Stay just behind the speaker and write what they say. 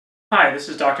Hi, this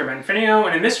is Dr. Benfinio,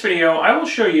 and in this video I will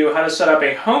show you how to set up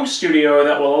a home studio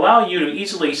that will allow you to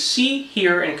easily see,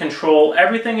 hear, and control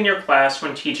everything in your class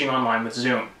when teaching online with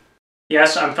Zoom.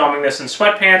 Yes, I'm filming this in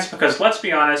sweatpants because, let's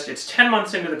be honest, it's 10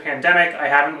 months into the pandemic, I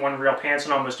haven't worn real pants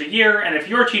in almost a year, and if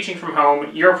you're teaching from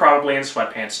home, you're probably in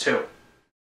sweatpants too.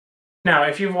 Now,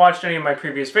 if you've watched any of my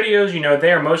previous videos, you know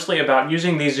they are mostly about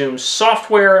using the Zoom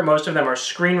software. Most of them are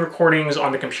screen recordings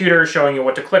on the computer showing you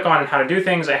what to click on and how to do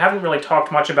things. I haven't really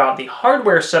talked much about the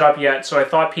hardware setup yet, so I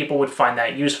thought people would find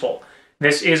that useful.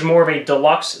 This is more of a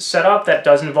deluxe setup that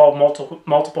does involve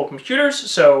multiple computers,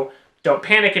 so don't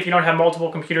panic if you don't have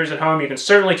multiple computers at home. You can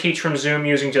certainly teach from Zoom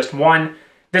using just one.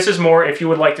 This is more if you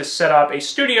would like to set up a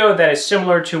studio that is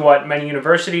similar to what many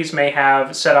universities may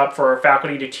have set up for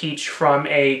faculty to teach from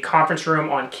a conference room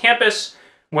on campus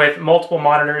with multiple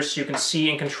monitors so you can see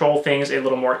and control things a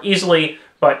little more easily.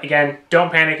 But again, don't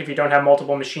panic if you don't have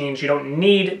multiple machines. You don't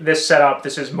need this setup.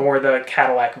 This is more the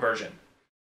Cadillac version.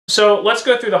 So let's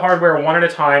go through the hardware one at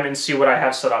a time and see what I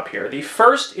have set up here. The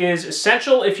first is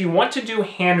essential if you want to do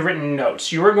handwritten notes.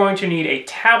 You are going to need a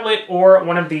tablet or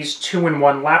one of these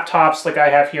 2-in-1 laptops like I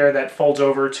have here that folds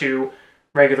over to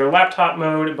regular laptop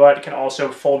mode, but can also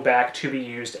fold back to be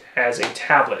used as a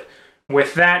tablet.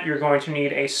 With that, you're going to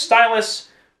need a stylus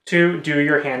to do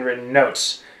your handwritten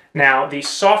notes. Now, the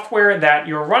software that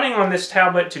you're running on this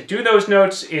tablet to do those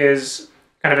notes is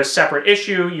kind of a separate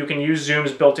issue. You can use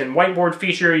Zoom's built-in whiteboard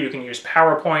feature. You can use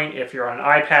PowerPoint. If you're on an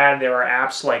iPad, there are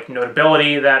apps like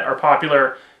Notability that are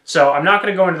popular. So I'm not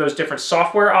going to go into those different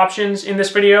software options in this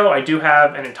video. I do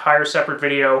have an entire separate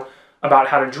video about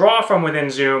how to draw from within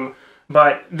Zoom,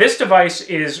 but this device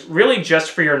is really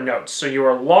just for your notes. So you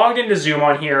are logged into Zoom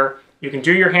on here. You can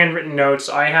do your handwritten notes.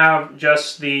 I have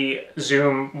just the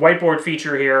Zoom whiteboard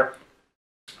feature here,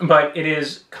 but it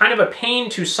is kind of a pain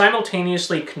to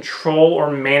simultaneously control or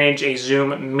manage a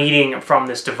Zoom meeting from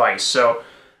this device. So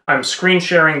I'm screen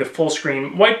sharing the full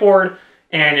screen whiteboard,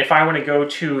 and if I want to go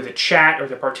to the chat or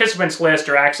the participants list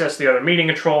or access the other meeting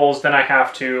controls, then I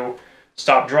have to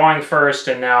stop drawing first,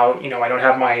 and now, I don't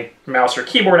have my mouse or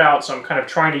keyboard out, so I'm kind of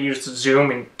trying to use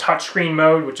Zoom in touchscreen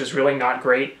mode, which is really not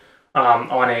great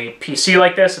on a PC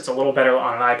like this. It's a little better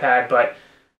on an iPad, but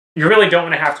you really don't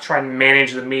want to have to try and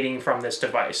manage the meeting from this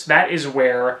device. That is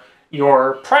where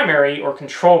your primary or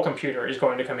control computer is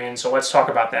going to come in, so let's talk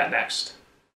about that next.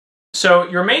 So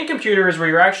your main computer is where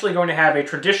you're actually going to have a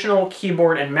traditional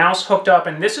keyboard and mouse hooked up,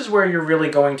 and this is where you're really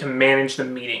going to manage the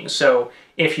meeting. So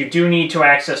if you do need to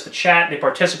access the chat, the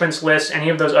participants list, any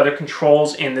of those other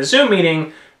controls in the Zoom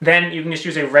meeting, then you can just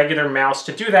use a regular mouse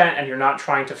to do that, and you're not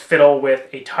trying to fiddle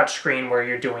with a touchscreen where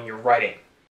you're doing your writing.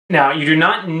 Now, you do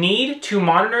not need two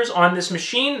monitors on this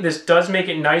machine. This does make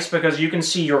it nice because you can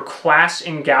see your class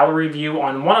in gallery view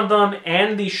on one of them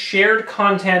and the shared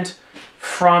content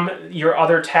from your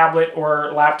other tablet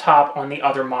or laptop on the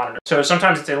other monitor. So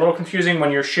sometimes it's a little confusing when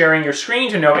you're sharing your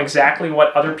screen to know exactly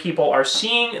what other people are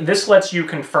seeing. This lets you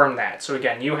confirm that. So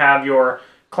again, you have your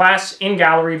class in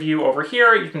gallery view over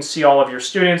here. You can see all of your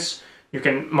students. You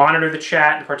can monitor the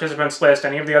chat, the participants list,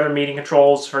 any of the other meeting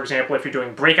controls. For example, if you're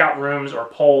doing breakout rooms or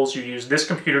polls, you use this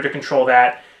computer to control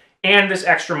that. And this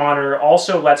extra monitor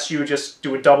also lets you just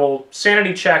do a double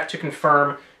sanity check to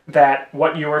confirm that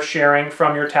what you are sharing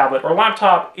from your tablet or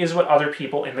laptop is what other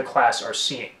people in the class are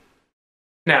seeing.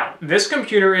 Now, this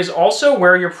computer is also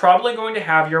where you're probably going to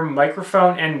have your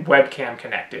microphone and webcam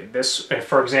connected. This,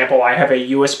 for example, I have a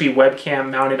USB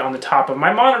webcam mounted on the top of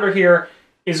my monitor here,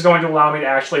 is going to allow me to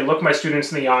actually look my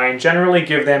students in the eye and generally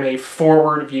give them a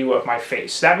forward view of my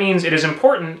face. That means it is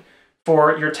important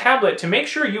for your tablet to make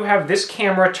sure you have this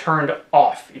camera turned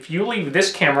off. If you leave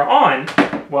this camera on,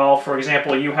 well, for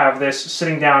example, you have this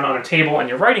sitting down on a table and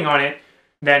you're writing on it,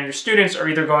 then your students are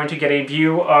either going to get a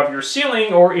view of your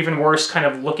ceiling or, even worse, kind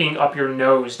of looking up your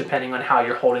nose, depending on how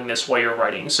you're holding this while you're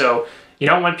writing. So you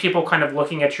don't want people kind of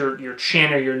looking at your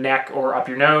chin or your neck or up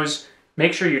your nose.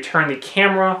 Make sure you turn the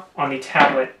camera on the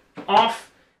tablet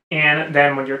off, and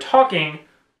then when you're talking,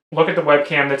 look at the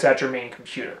webcam that's at your main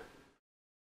computer.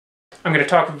 I'm going to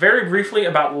talk very briefly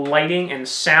about lighting and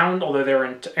sound, although there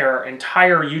are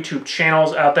entire YouTube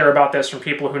channels out there about this from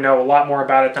people who know a lot more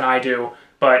about it than I do.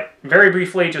 But very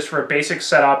briefly, just for a basic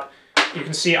setup, you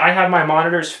can see I have my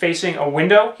monitors facing a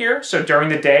window here, so during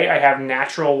the day I have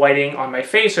natural lighting on my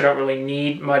face. I don't really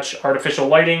need much artificial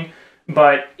lighting.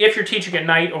 But if you're teaching at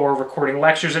night or recording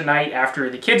lectures at night after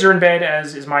the kids are in bed,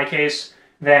 as is my case,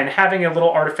 then having a little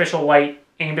artificial light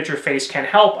aimed at your face can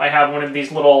help. I have one of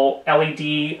these little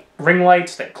LED ring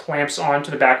lights that clamps onto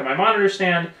the back of my monitor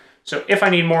stand. So if I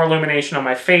need more illumination on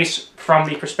my face from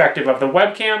the perspective of the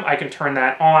webcam, I can turn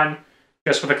that on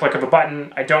just with a click of a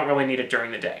button. I don't really need it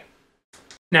during the day.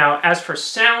 Now, as for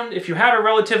sound, if you have a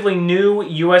relatively new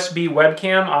USB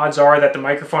webcam, odds are that the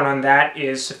microphone on that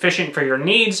is sufficient for your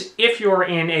needs if you're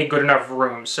in a good enough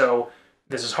room. So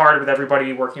this is hard with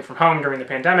everybody working from home during the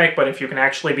pandemic, but if you can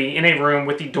actually be in a room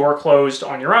with the door closed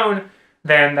on your own,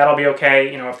 then that'll be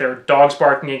okay. You know, if there are dogs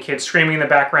barking and kids screaming in the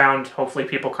background, hopefully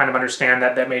people kind of understand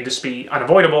that that may just be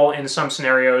unavoidable in some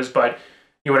scenarios, but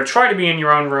you want to try to be in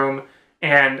your own room,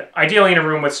 and ideally in a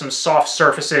room with some soft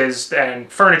surfaces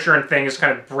and furniture and things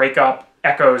kind of break up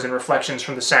echoes and reflections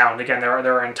from the sound. Again, there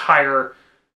are entire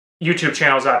YouTube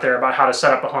channels out there about how to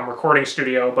set up a home recording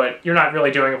studio, but you're not really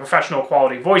doing a professional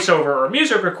quality voiceover or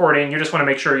music recording. You just want to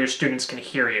make sure your students can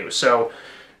hear you. So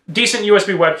decent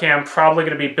USB webcam, probably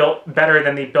going to be built better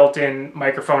than the built-in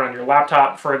microphone on your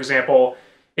laptop, for example.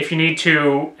 If you need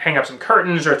to hang up some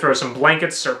curtains or throw some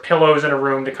blankets or pillows in a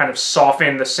room to kind of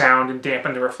soften the sound and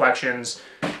dampen the reflections,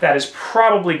 that is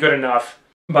probably good enough.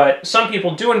 But some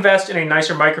people do invest in a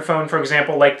nicer microphone, for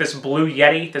example, like this Blue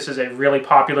Yeti. This is a really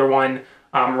popular one.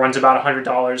 Runs about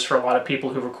 $100 for a lot of people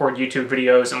who record YouTube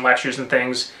videos and lectures and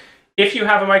things. If you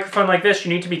have a microphone like this,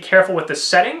 you need to be careful with the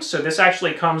settings. So this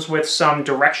actually comes with some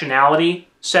directionality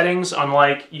settings,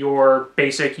 unlike your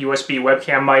basic USB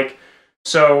webcam mic.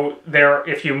 So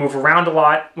if you move around a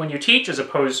lot when you teach,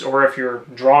 or if you're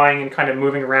drawing and kind of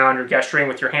moving around or gesturing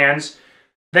with your hands,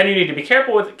 then you need to be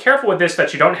careful with this,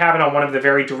 that you don't have it on one of the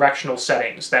very directional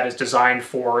settings that is designed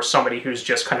for somebody who's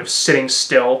just kind of sitting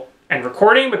still and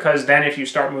recording, because then if you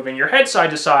start moving your head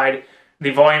side to side, the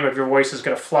volume of your voice is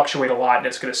going to fluctuate a lot and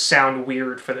it's going to sound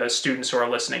weird for the students who are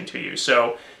listening to you.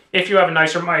 So if you have a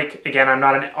nicer mic, again, I'm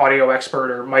not an audio expert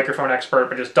or microphone expert,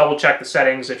 but just double check the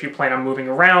settings. If you plan on moving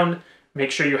around, make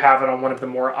sure you have it on one of the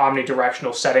more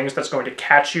omnidirectional settings that's going to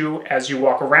catch you as you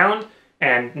walk around,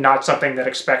 and not something that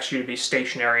expects you to be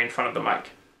stationary in front of the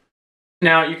mic.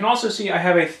 Now, you can also see I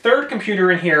have a third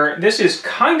computer in here. This is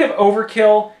kind of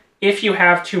overkill if you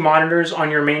have two monitors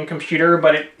on your main computer,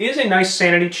 but it is a nice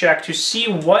sanity check to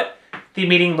see what the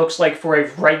meeting looks like for a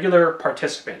regular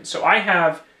participant. So I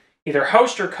have either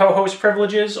host or co-host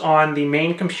privileges on the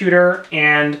main computer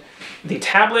and the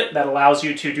tablet that allows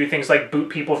you to do things like boot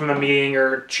people from the meeting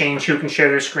or change who can share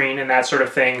their screen and that sort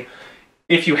of thing.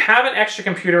 If you have an extra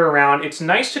computer around, it's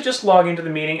nice to just log into the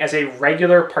meeting as a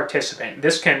regular participant.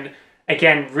 This can,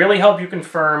 again, really help you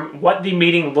confirm what the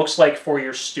meeting looks like for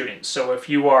your students. So if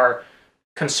you are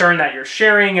concerned that you're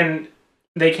sharing and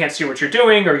they can't see what you're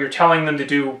doing, or you're telling them to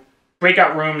do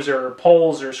breakout rooms or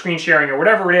polls or screen sharing or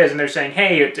whatever it is, and they're saying,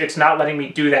 hey, it's not letting me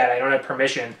do that, I don't have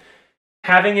permission.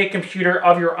 Having a computer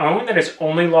of your own that is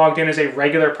only logged in as a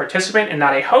regular participant and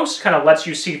not a host kind of lets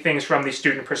you see things from the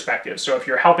student perspective. So if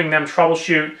you're helping them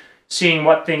troubleshoot, seeing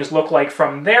what things look like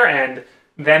from their end,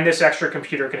 then this extra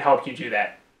computer can help you do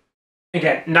that.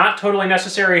 Again, not totally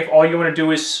necessary if all you want to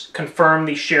do is confirm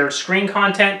the shared screen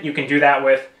content. You can do that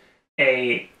with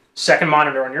a second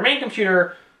monitor on your main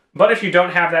computer. But if you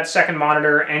don't have that second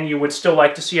monitor and you would still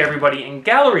like to see everybody in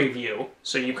gallery view,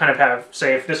 so you kind of have,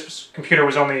 say if this computer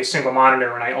was only a single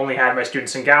monitor and I only had my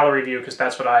students in gallery view because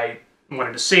that's what I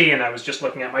wanted to see and I was just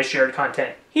looking at my shared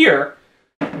content here,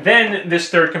 then this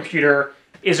third computer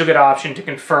is a good option to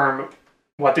confirm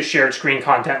what the shared screen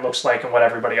content looks like and what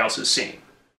everybody else is seeing.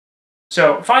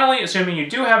 So finally, assuming you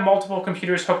do have multiple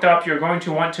computers hooked up, you're going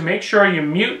to want to make sure you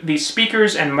mute the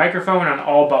speakers and microphone on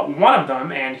all but one of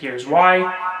them, and here's why.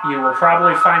 You will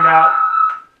probably find out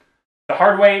the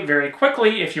hard way very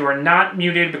quickly if you are not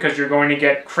muted, because you're going to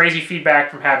get crazy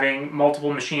feedback from having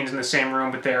multiple machines in the same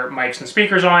room with their mics and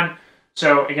speakers on.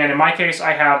 So again, in my case,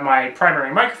 I have my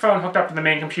primary microphone hooked up to the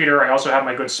main computer. I also have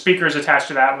my good speakers attached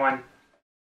to that one.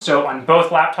 So on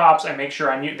both laptops, I make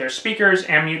sure I mute their speakers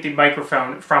and mute the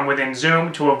microphone from within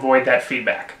Zoom to avoid that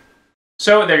feedback.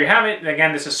 So there you have it.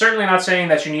 Again, this is certainly not saying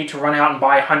that you need to run out and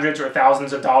buy hundreds or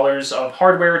thousands of dollars of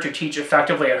hardware to teach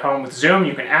effectively at home with Zoom.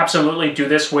 You can absolutely do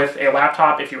this with a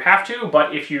laptop if you have to,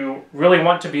 but if you really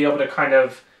want to be able to kind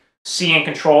of see and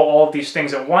control all of these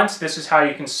things at once, this is how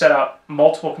you can set up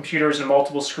multiple computers and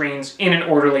multiple screens in an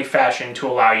orderly fashion to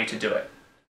allow you to do it.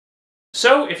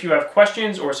 So if you have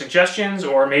questions or suggestions,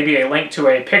 or maybe a link to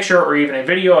a picture or even a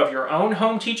video of your own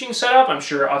home teaching setup, I'm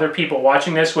sure other people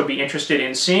watching this would be interested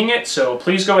in seeing it, so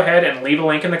please go ahead and leave a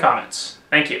link in the comments.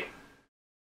 Thank you.